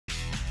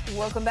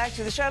Welcome back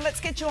to the show.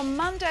 Let's get your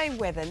Monday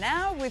weather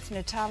now with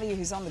Natalia,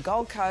 who's on the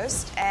Gold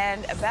Coast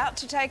and about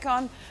to take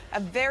on a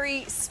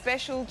very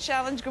special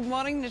challenge. Good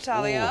morning,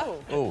 Natalia.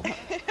 Oh.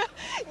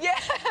 Yeah,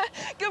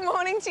 good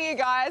morning to you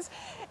guys.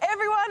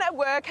 Everyone at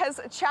work has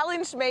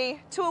challenged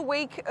me to a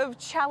week of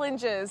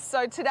challenges.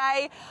 So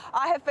today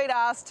I have been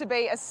asked to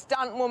be a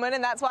stunt woman,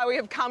 and that's why we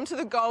have come to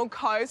the Gold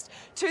Coast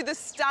to the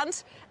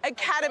Stunt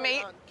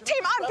Academy.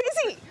 Team, I'm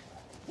busy.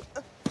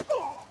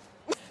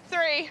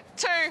 3,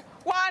 2,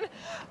 1.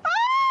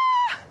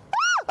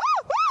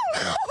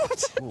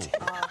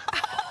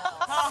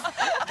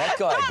 That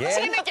guy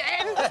again? Him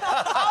again.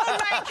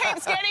 Old mate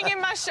keeps getting in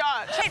my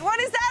shot. Wait, what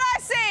is that I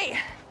see?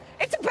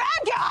 It's a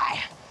bad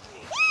guy.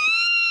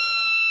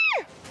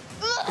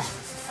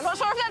 I'm not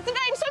sure if that's the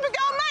name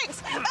Supergirl makes.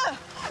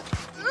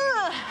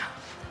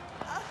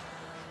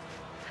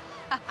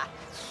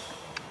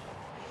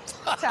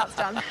 That's how it's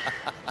done.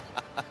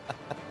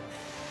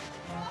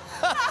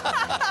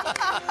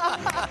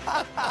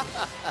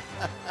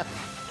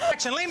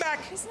 Action, lean back.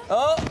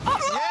 Oh!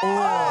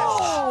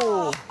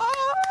 Oh!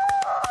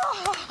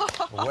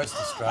 Oh. West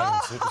Australian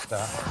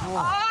superstar.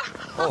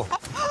 Oh.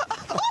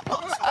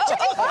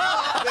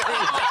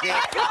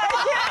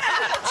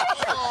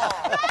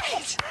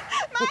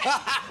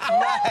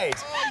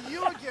 Mate! Oh,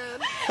 you again.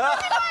 I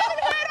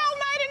haven't heard old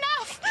mate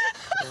enough.